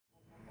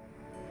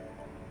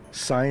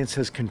Science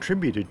has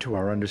contributed to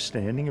our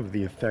understanding of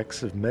the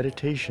effects of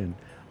meditation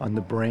on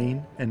the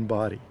brain and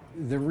body.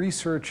 The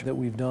research that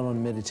we've done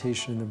on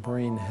meditation in the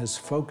brain has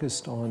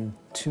focused on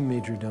two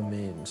major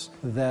domains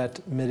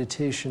that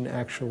meditation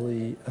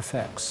actually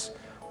affects.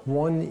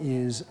 One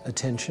is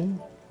attention,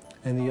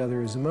 and the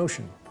other is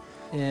emotion.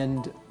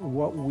 And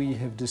what we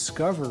have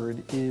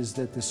discovered is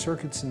that the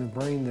circuits in the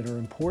brain that are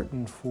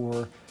important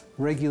for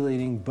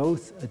regulating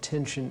both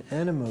attention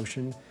and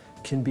emotion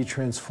can be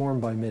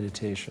transformed by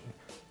meditation.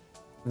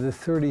 The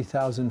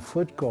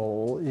 30,000-foot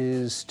goal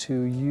is to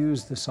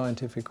use the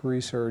scientific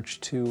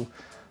research to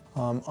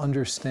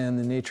understand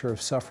the nature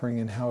of suffering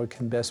and how it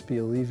can best be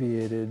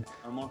alleviated.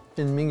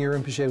 And Mingyur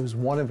Rinpoche was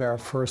one of our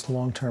first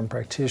long-term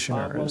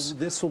practitioners. Well,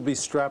 this will be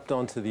strapped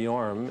onto the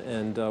arm,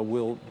 and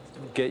we'll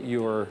get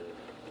your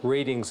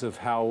ratings of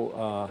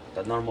how...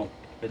 That's normal,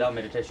 without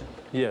meditation?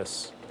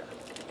 Yes.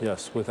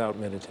 Yes, without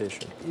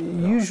meditation.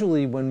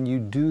 Usually when you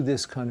do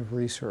this kind of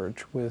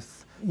research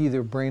with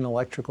either brain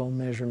electrical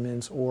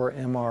measurements or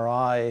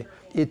MRI,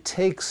 it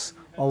takes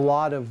a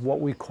lot of what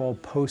we call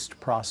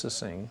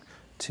post-processing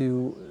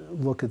to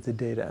look at the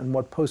data. And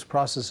what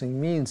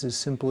post-processing means is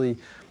simply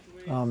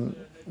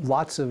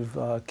lots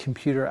of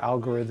computer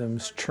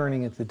algorithms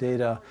churning at the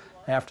data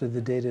after the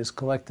data is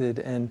collected.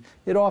 And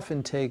it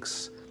often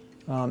takes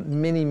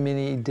many,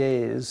 many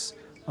days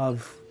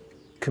of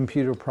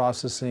computer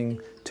processing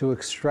to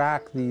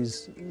extract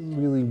these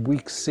really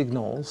weak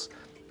signals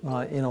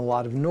in a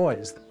lot of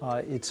noise.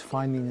 It's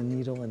finding a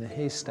needle in a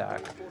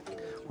haystack.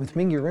 With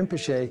Mingyur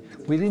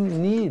Rinpoche, we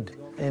didn't need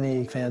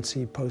any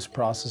fancy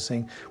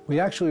post-processing. We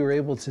actually were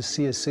able to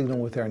see a signal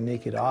with our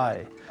naked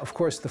eye. Of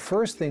course, the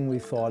first thing we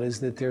thought is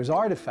that there's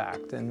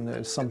artifact and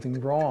there's something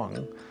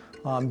wrong,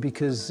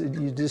 because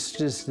this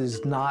just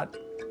is not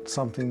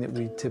something that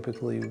we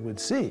typically would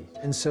see.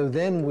 And so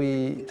then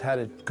we had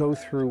to go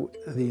through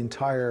the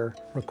entire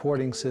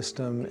recording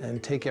system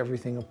and take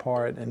everything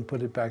apart and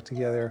put it back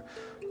together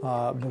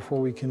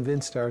before we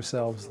convinced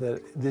ourselves that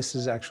this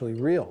is actually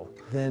real.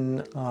 Then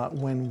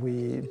when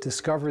we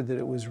discovered that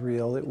it was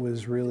real, it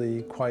was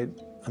really quite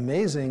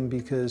amazing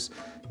because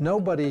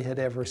nobody had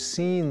ever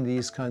seen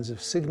these kinds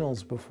of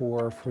signals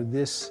before for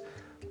this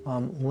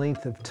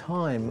length of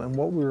time. And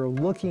what we were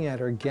looking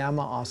at are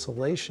gamma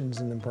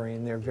oscillations in the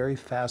brain. They're very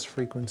fast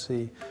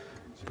frequency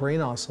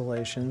brain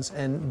oscillations,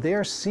 and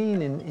they're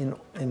seen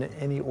in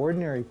any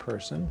ordinary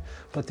person,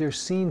 but they're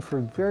seen for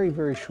very,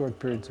 very short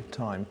periods of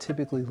time,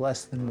 typically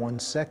less than 1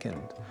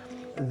 second.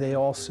 They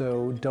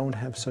also don't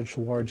have such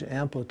large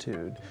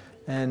amplitude.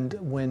 And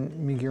when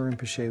Mingyur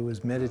Rinpoche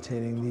was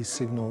meditating, these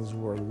signals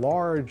were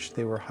large,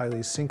 they were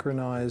highly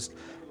synchronized,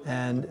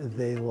 and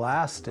they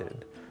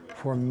lasted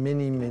for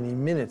many, many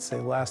minutes. They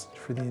lasted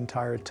for the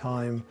entire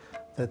time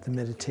that the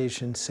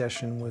meditation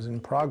session was in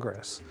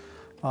progress.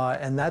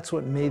 And that's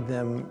what made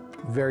them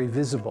very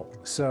visible.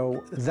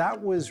 So that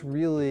was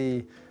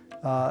really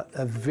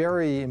a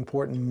very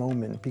important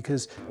moment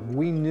because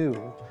we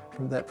knew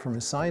from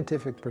a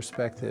scientific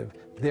perspective,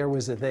 there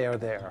was a there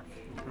there.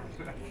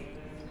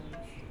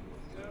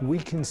 We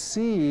can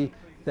see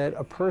that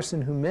a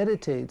person who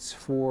meditates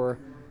for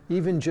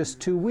even just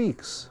 2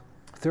 weeks,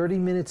 30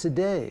 minutes a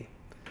day,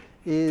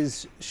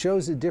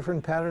 shows a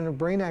different pattern of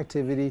brain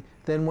activity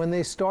than when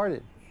they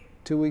started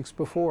 2 weeks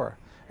before.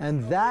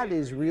 And that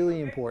is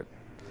really important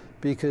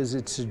because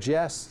it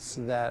suggests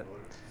that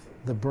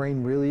the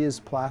brain really is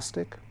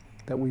plastic,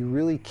 that we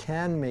really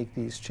can make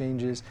these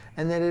changes,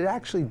 and that it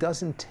actually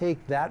doesn't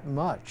take that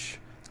much.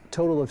 A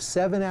total of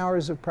 7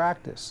 hours of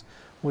practice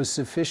was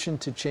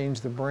sufficient to change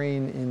the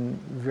brain in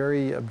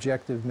very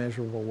objective,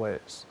 measurable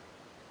ways.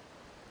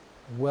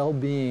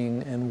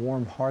 Well-being and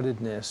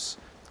warm-heartedness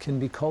can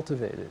be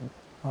cultivated.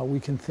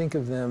 We can think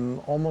of them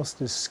almost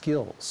as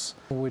skills,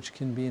 which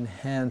can be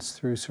enhanced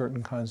through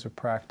certain kinds of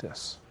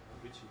practice.